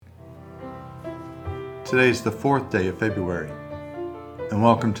Today is the 4th day of February, and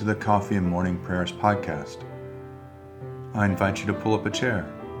welcome to the Coffee and Morning Prayers podcast. I invite you to pull up a chair,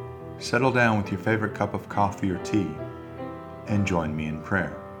 settle down with your favorite cup of coffee or tea, and join me in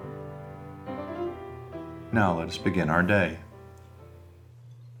prayer. Now let us begin our day.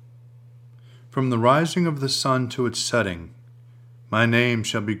 From the rising of the sun to its setting, my name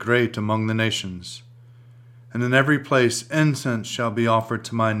shall be great among the nations, and in every place incense shall be offered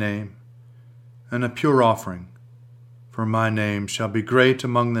to my name, and a pure offering, for my name shall be great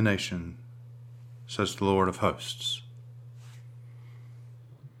among the nations, says the Lord of hosts.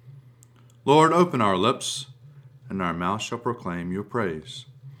 Lord, open our lips, and our mouth shall proclaim your praise.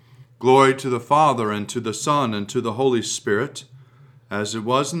 Glory to the Father, and to the Son, and to the Holy Spirit, as it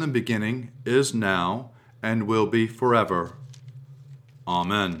was in the beginning, is now, and will be forever.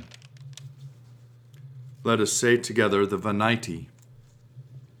 Amen. Let us say together the Venite.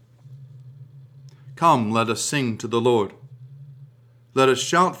 Come, let us sing to the Lord. Let us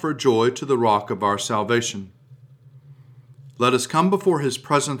shout for joy to the rock of our salvation. Let us come before his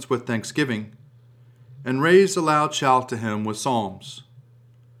presence with thanksgiving, and raise a loud shout to him with psalms.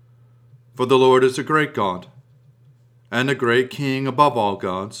 For the Lord is a great God, and a great King above all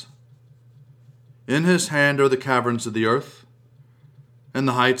gods. In his hand are the caverns of the earth, and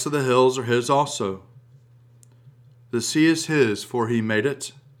the heights of the hills are his also. The sea is his, for he made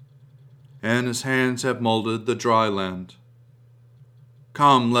it, and his hands have molded the dry land.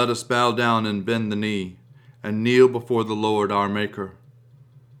 Come, let us bow down and bend the knee, and kneel before the Lord our Maker.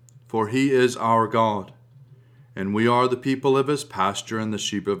 For he is our God, and we are the people of his pasture and the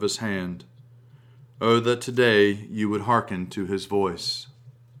sheep of his hand. Oh, that today you would hearken to his voice.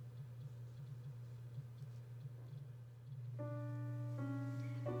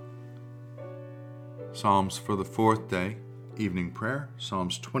 Psalms for the 4th day, evening prayer,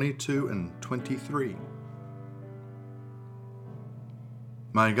 Psalms 22 and 23.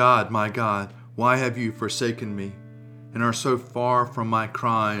 My God, why have you forsaken me, and are so far from my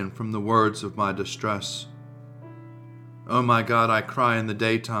cry and from the words of my distress? O my God, I cry in the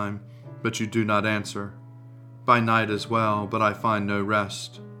daytime, but you do not answer. By night as well, but I find no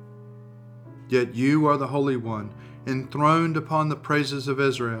rest. Yet you are the Holy One, enthroned upon the praises of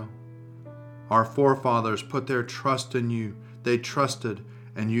Israel. Our forefathers put their trust in you. They trusted,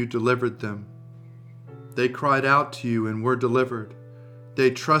 and you delivered them. They cried out to you and were delivered. They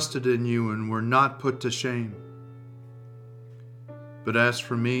trusted in you and were not put to shame. But as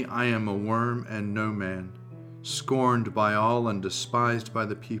for me, I am a worm and no man, scorned by all and despised by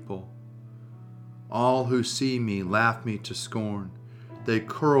the people. All who see me laugh me to scorn. They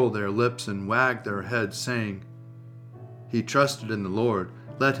curl their lips and wag their heads, saying, He trusted in the Lord.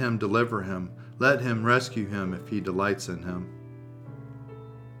 Let him deliver him. Let him rescue him if he delights in him.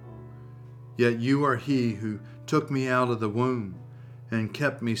 Yet you are he who took me out of the womb and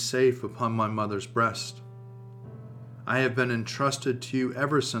kept me safe upon my mother's breast. I have been entrusted to you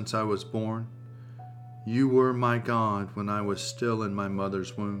ever since I was born. You were my God when I was still in my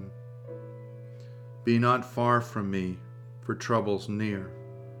mother's womb. Be not far from me, for trouble's near,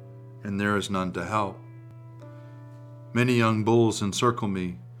 and there is none to help. Many young bulls encircle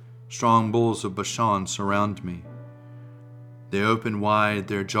me. Strong bulls of Bashan surround me. They open wide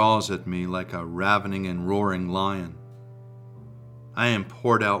their jaws at me like a ravening and roaring lion. I am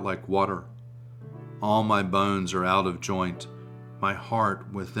poured out like water. All my bones are out of joint. My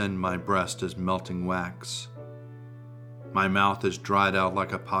heart within my breast is melting wax. My mouth is dried out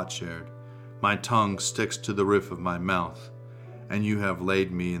like a potsherd. My tongue sticks to the roof of my mouth, and you have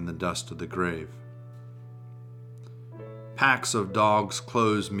laid me in the dust of the grave. Packs of dogs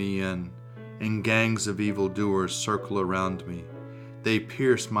close me in, and gangs of evildoers circle around me. They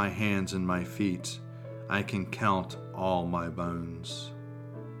pierce my hands and my feet. I can count all my bones.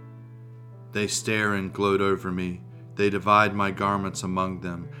 They stare and gloat over me. They divide my garments among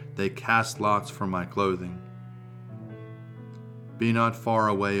them. They cast lots for my clothing. Be not far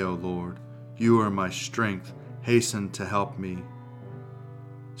away, O Lord. You are my strength. Hasten to help me.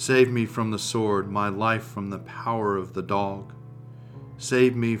 Save me from the sword, my life from the power of the dog.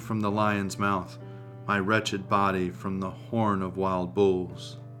 Save me from the lion's mouth, my wretched body from the horn of wild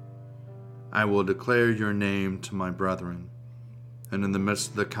bulls. I will declare your name to my brethren, and in the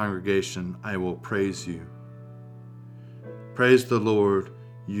midst of the congregation I will praise you. Praise the Lord,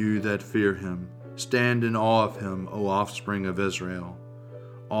 you that fear him. Stand in awe of him, O offspring of Israel.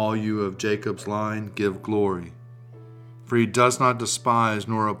 All you of Jacob's line, give glory. For he does not despise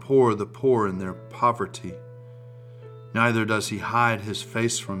nor abhor the poor in their poverty. Neither does he hide his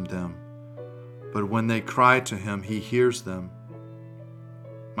face from them. But when they cry to him, he hears them.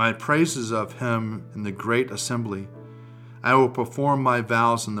 my praises of him in the great assembly. I will perform my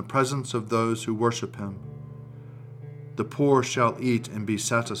vows in the presence of those who worship him. The poor shall eat and be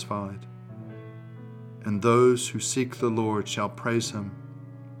satisfied, and those who seek the Lord shall praise him.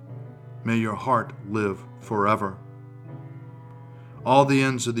 May your heart live forever. All the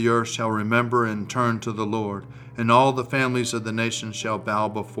ends of the earth shall remember and turn to the Lord, and all the families of the nations shall bow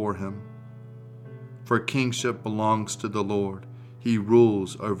before him. For kingship belongs to the Lord. He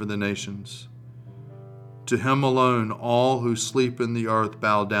rules over the nations. To him alone all who sleep in the earth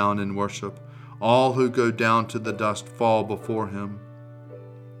bow down and worship. All who go down to the dust fall before him.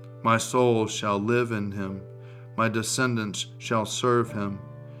 My soul shall live in him. My descendants shall serve him.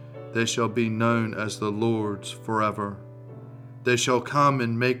 They shall be known as the Lord's forever. They shall come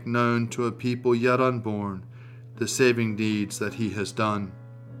and make known to a people yet unborn the saving deeds that he has done.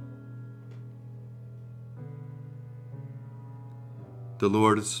 The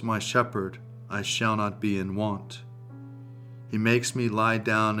Lord is my shepherd, I shall not be in want. He makes me lie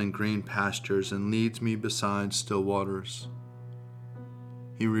down in green pastures and leads me beside still waters.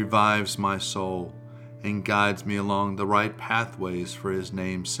 He revives my soul and guides me along the right pathways for his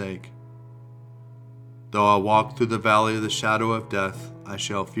name's sake. Though I walk through the valley of the shadow of death, I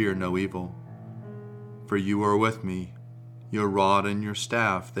shall fear no evil. For you are with me, your rod and your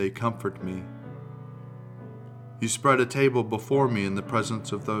staff, they comfort me. You spread a table before me in the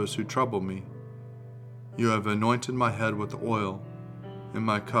presence of those who trouble me. You have anointed my head with oil, and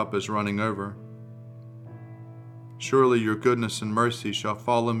my cup is running over. Surely your goodness and mercy shall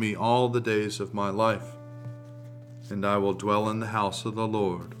follow me all the days of my life, and I will dwell in the house of the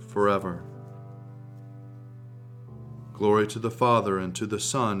Lord forever. Glory to the Father, and to the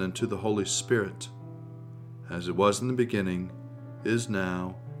Son, and to the Holy Spirit, as it was in the beginning, is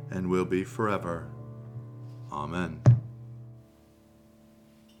now, and will be forever. Amen.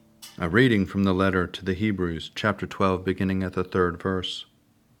 A reading from the letter to the Hebrews, chapter 12, beginning at the 3rd verse.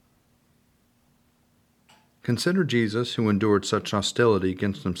 Consider Jesus, who endured such hostility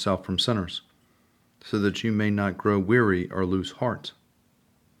against himself from sinners, so that you may not grow weary or lose heart.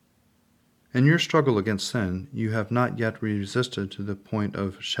 In your struggle against sin, you have not yet resisted to the point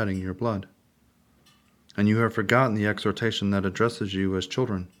of shedding your blood, and you have forgotten the exhortation that addresses you as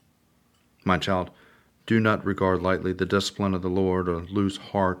children. My child, do not regard lightly the discipline of the Lord, or lose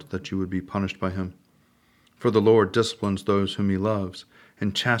heart that you would be punished by him. For the Lord disciplines those whom he loves,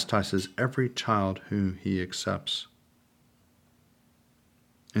 and chastises every child whom he accepts.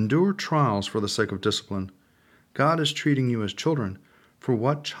 Endure trials for the sake of discipline. God is treating you as children, for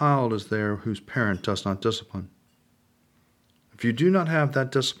what child is there whose parent does not discipline? If you do not have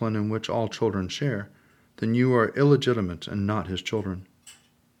that discipline in which all children share, then you are illegitimate and not his children.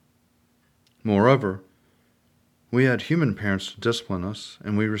 Moreover, we had human parents to discipline us,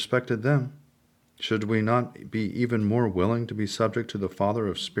 and we respected them. Should we not be even more willing to be subject to the Father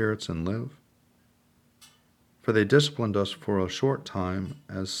of spirits and live? For they disciplined us for a short time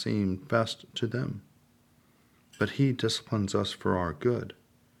as seemed best to them. But he disciplines us for our good,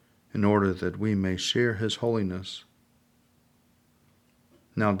 in order that we may share his holiness.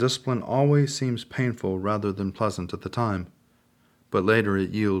 Now discipline always seems painful rather than pleasant at the time, but later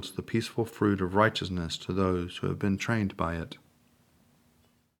it yields the peaceful fruit of righteousness to those who have been trained by it.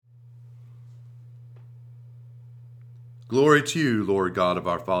 Glory to you, Lord God of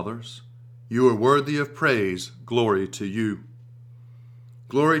our fathers. You are worthy of praise. Glory to you.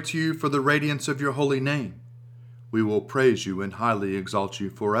 Glory to you for the radiance of your holy name. We will praise you and highly exalt you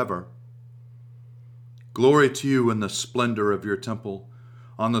forever. Glory to you in the splendor of your temple.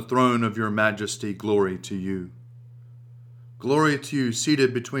 On the throne of your majesty, glory to you. Glory to you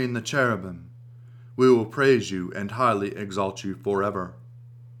seated between the cherubim. We will praise you and highly exalt you forever.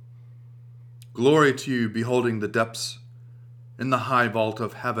 Glory to you beholding the depths. In the high vault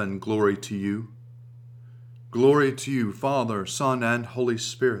of heaven, glory to you. Glory to you, Father, Son, and Holy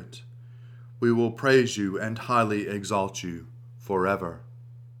Spirit. We will praise you and highly exalt you forever.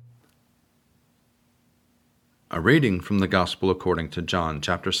 A reading from the Gospel according to John,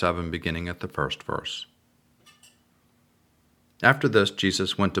 chapter 7, beginning at the 1st verse. After this,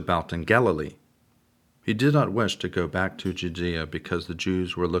 Jesus went about in Galilee. He did not wish to go back to Judea because the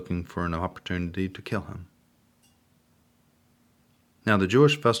Jews were looking for an opportunity to kill him. Now the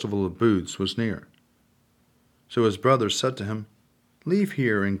Jewish festival of booths was near. So his brothers said to him, "Leave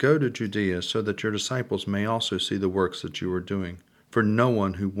here and go to Judea so that your disciples may also see the works that you are doing. For no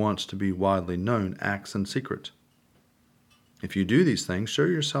one who wants to be widely known acts in secret. If you do these things, show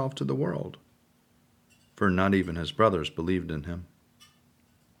yourself to the world." For not even his brothers believed in him.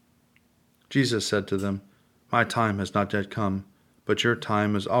 Jesus said to them, "My time has not yet come, but your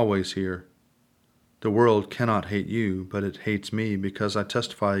time is always here. The world cannot hate you, but it hates me because I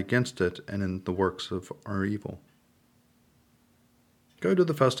testify against it and in the works of our evil. Go to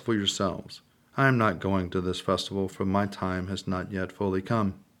the festival yourselves. I am not going to this festival, for my time has not yet fully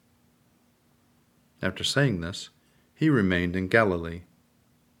come." After saying this, he remained in Galilee.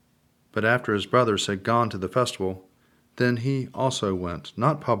 But after his brothers had gone to the festival, then he also went,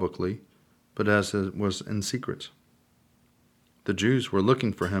 not publicly, but as it was in secret. The Jews were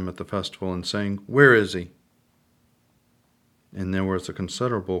looking for him at the festival and saying, "Where is he?" And there was a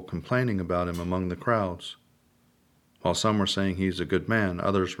considerable complaining about him among the crowds. While some were saying he is a good man,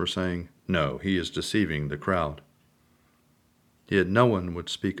 others were saying, "No, he is deceiving the crowd." Yet no one would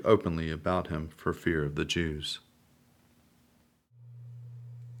speak openly about him for fear of the Jews.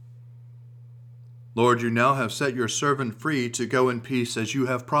 Lord, you now have set your servant free to go in peace as you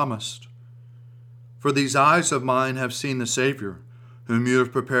have promised. For these eyes of mine have seen the Savior, whom you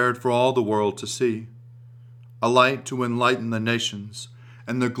have prepared for all the world to see, a light to enlighten the nations,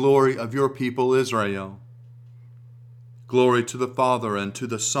 and the glory of your people Israel. Glory to the Father, and to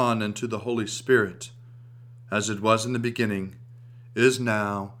the Son, and to the Holy Spirit, as it was in the beginning, is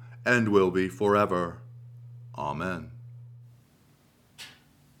now, and will be forever. Amen.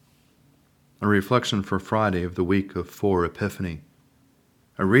 A reflection for Friday of the week of 4 Epiphany.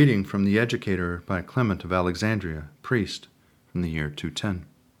 A reading from the Educator by Clement of Alexandria, priest, from the year 210.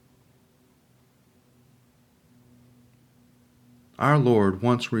 Our Lord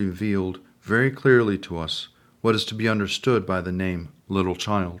once revealed very clearly to us what is to be understood by the name little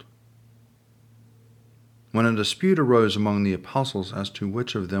child. When a dispute arose among the apostles as to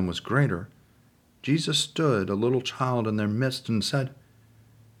which of them was greater, Jesus stood a little child in their midst and said,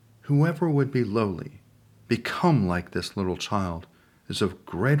 "Whoever would be lowly, become like this little child, is of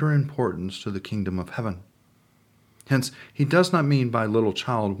greater importance to the kingdom of heaven." Hence, he does not mean by little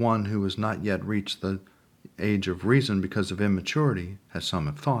child one who has not yet reached the age of reason because of immaturity, as some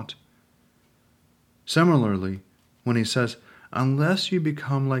have thought. Similarly, when he says, "Unless you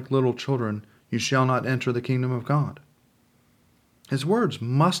become like little children, you shall not enter the kingdom of God," his words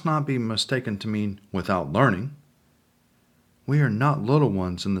must not be mistaken to mean without learning. We are not little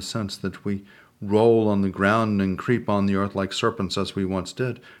ones in the sense that we roll on the ground and creep on the earth like serpents as we once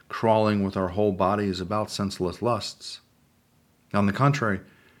did, crawling with our whole bodies about senseless lusts. On the contrary,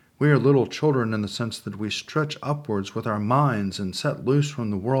 we are little children in the sense that we stretch upwards with our minds and set loose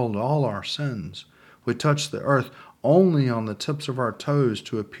from the world all our sins. We touch the earth only on the tips of our toes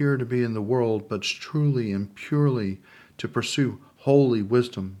to appear to be in the world, but truly and purely to pursue holy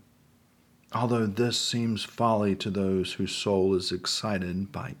wisdom, although this seems folly to those whose soul is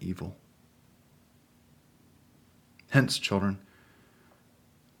excited by evil. Hence, children,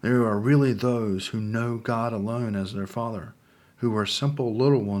 there are really those who know God alone as their Father, who are simple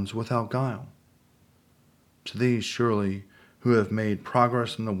little ones without guile. To these, surely, who have made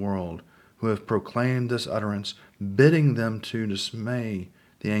progress in the world, who have proclaimed this utterance, bidding them to dismay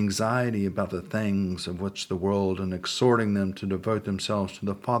the anxiety about the things of which the world, and exhorting them to devote themselves to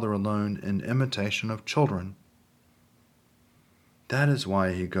the Father alone in imitation of children. That is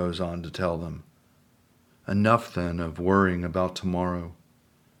why he goes on to tell them, "Enough then of worrying about tomorrow.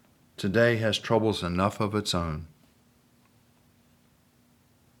 Today has troubles enough of its own."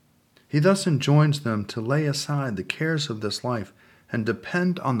 He thus enjoins them to lay aside the cares of this life and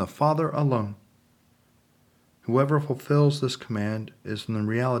depend on the Father alone. Whoever fulfills this command is in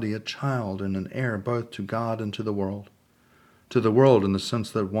reality a child and an heir both to God and to the world. To the world in the sense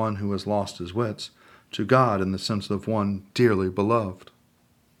that one who has lost his wits, to God in the sense of one dearly beloved.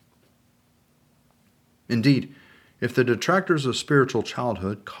 Indeed, if the detractors of spiritual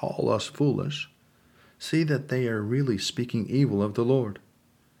childhood call us foolish, see that they are really speaking evil of the Lord.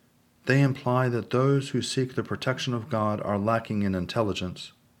 They imply that those who seek the protection of God are lacking in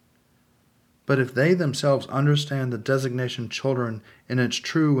intelligence. But if they themselves understand the designation children in its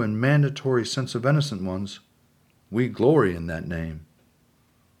true and mandatory sense of innocent ones, we glory in that name.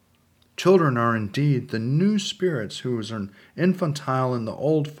 Children are indeed the new spirits who are infantile in the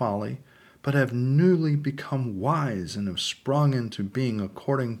old folly, but have newly become wise and have sprung into being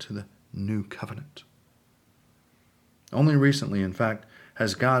according to the new covenant. Only recently, in fact,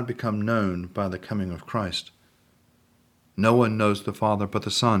 has God become known by the coming of Christ. No one knows the Father but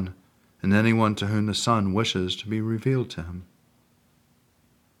the Son, and anyone to whom the Son wishes to be revealed to him.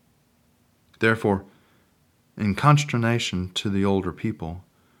 Therefore, in consternation to the older people,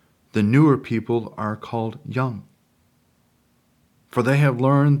 the newer people are called young, for they have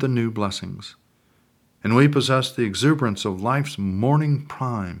learned the new blessings, and we possess the exuberance of life's morning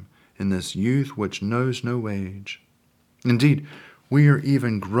prime in this youth which knows no age. Indeed, We are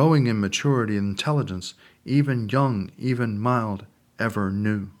even growing in maturity and intelligence, even young, even mild, ever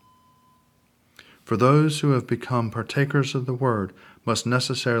new. For those who have become partakers of the Word must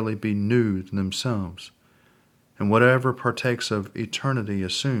necessarily be new themselves, and whatever partakes of eternity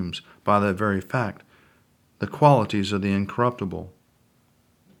assumes, by that very fact, the qualities of the incorruptible.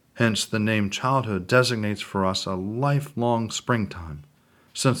 Hence the name childhood designates for us a lifelong springtime,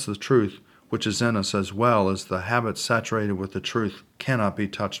 since the truth which is in us as well as the habit saturated with the truth cannot be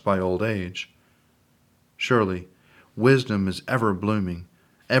touched by old age. Surely, wisdom is ever blooming,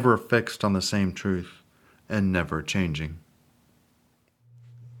 ever fixed on the same truth, and never changing.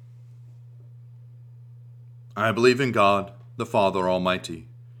 I believe in God, the Father Almighty,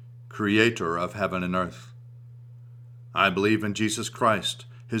 Creator of heaven and earth. I believe in Jesus Christ,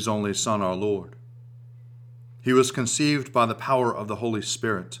 His only Son, our Lord. He was conceived by the power of the Holy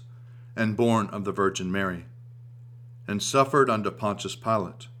Spirit, and born of the Virgin Mary, and suffered under Pontius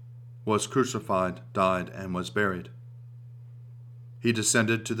Pilate, was crucified, died, and was buried. He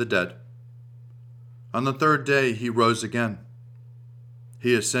descended to the dead. On the third day he rose again.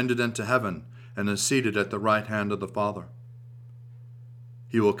 He ascended into heaven, and is seated at the right hand of the Father.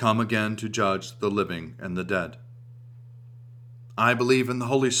 He will come again to judge the living and the dead. I believe in the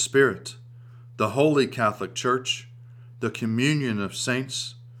Holy Spirit, the Holy Catholic Church, the communion of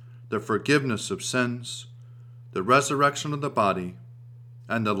saints, the forgiveness of sins, the resurrection of the body,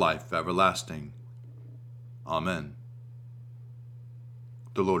 and the life everlasting. Amen.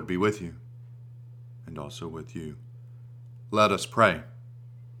 The Lord be with you, and also with you. Let us pray.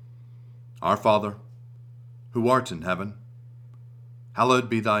 Our Father, who art in heaven, hallowed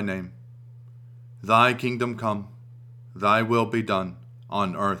be thy name. Thy kingdom come, thy will be done,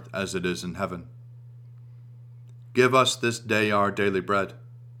 on earth as it is in heaven. Give us this day our daily bread,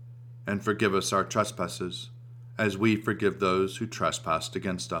 and forgive us our trespasses, as we forgive those who trespass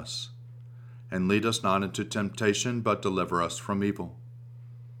against us. And lead us not into temptation, but deliver us from evil.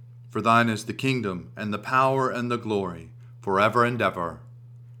 For thine is the kingdom, and the power, and the glory, forever and ever.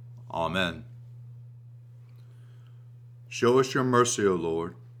 Amen. Show us your mercy, O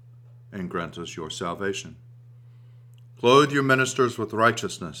Lord, and grant us your salvation. Clothe your ministers with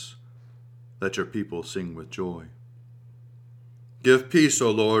righteousness. Let your people sing with joy. Give peace,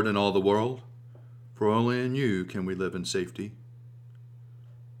 O Lord, in all the world, for only in you can we live in safety.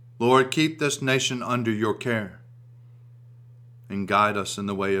 Lord, keep this nation under your care, and guide us in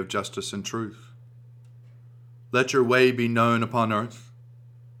the way of justice and truth. Let your way be known upon earth,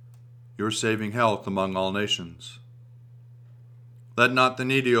 your saving health among all nations. Let not the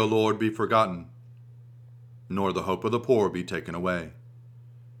needy, O Lord, be forgotten, nor the hope of the poor be taken away.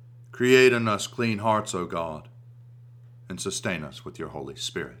 Create in us clean hearts, O God, and sustain us with your Holy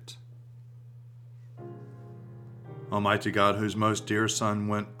Spirit. Almighty God, whose most dear Son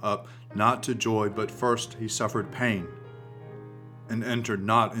went up not to joy, but first he suffered pain, and entered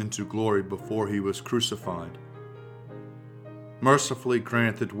not into glory before he was crucified, mercifully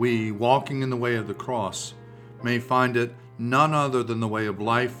grant that we, walking in the way of the cross, may find it none other than the way of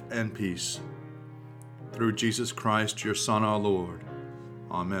life and peace. Through Jesus Christ, your Son, our Lord.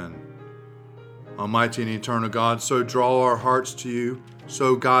 Amen. Almighty and eternal God, so draw our hearts to you,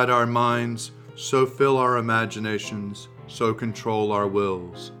 so guide our minds, so fill our imaginations, so control our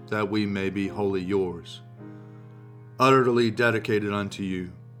wills, that we may be wholly yours, utterly dedicated unto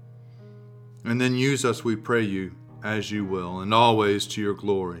you. And then use us, we pray you, as you will, and always to your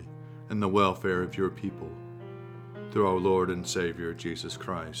glory and the welfare of your people. Through our Lord and Savior, Jesus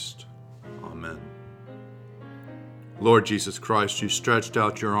Christ. Amen. Lord Jesus Christ, you stretched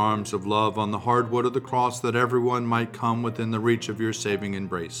out your arms of love on the hard wood of the cross that everyone might come within the reach of your saving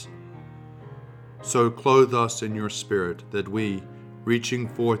embrace. So clothe us in your Spirit, that we, reaching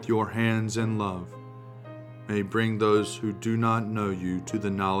forth your hands in love, may bring those who do not know you to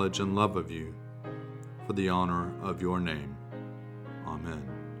the knowledge and love of you, for the honor of your name. Amen.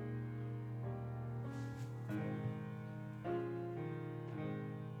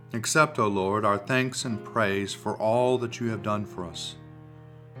 Accept, O Lord, our thanks and praise for all that you have done for us.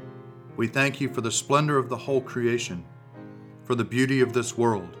 We thank you for the splendor of the whole creation, for the beauty of this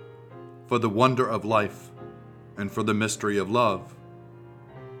world, for the wonder of life, and for the mystery of love.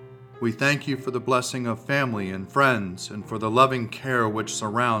 We thank you for the blessing of family and friends, and for the loving care which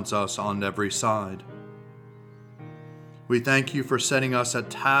surrounds us on every side. We thank you for setting us at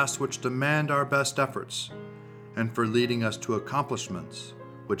tasks which demand our best efforts, and for leading us to accomplishments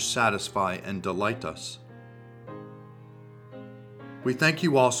which satisfy and delight us. We thank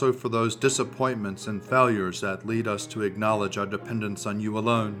you also for those disappointments and failures that lead us to acknowledge our dependence on you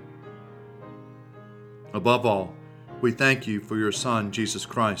alone. Above all, we thank you for your Son, Jesus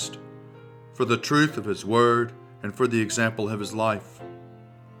Christ, for the truth of his word and for the example of his life,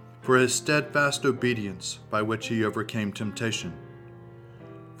 for his steadfast obedience by which he overcame temptation,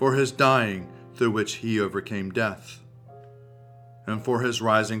 for his dying through which he overcame death, and for his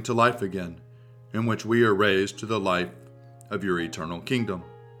rising to life again, in which we are raised to the life of your eternal kingdom.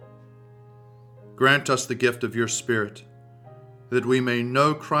 Grant us the gift of your Spirit, that we may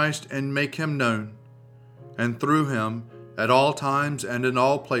know Christ and make him known, and through him, at all times and in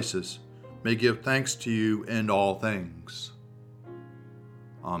all places, may give thanks to you in all things.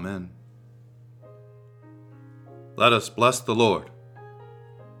 Amen. Let us bless the Lord.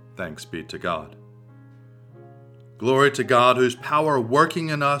 Thanks be to God. Glory to God, whose power working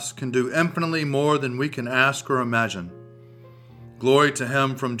in us can do infinitely more than we can ask or imagine. Glory to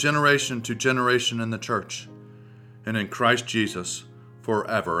him from generation to generation in the church, and in Christ Jesus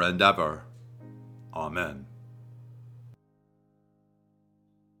forever and ever. Amen.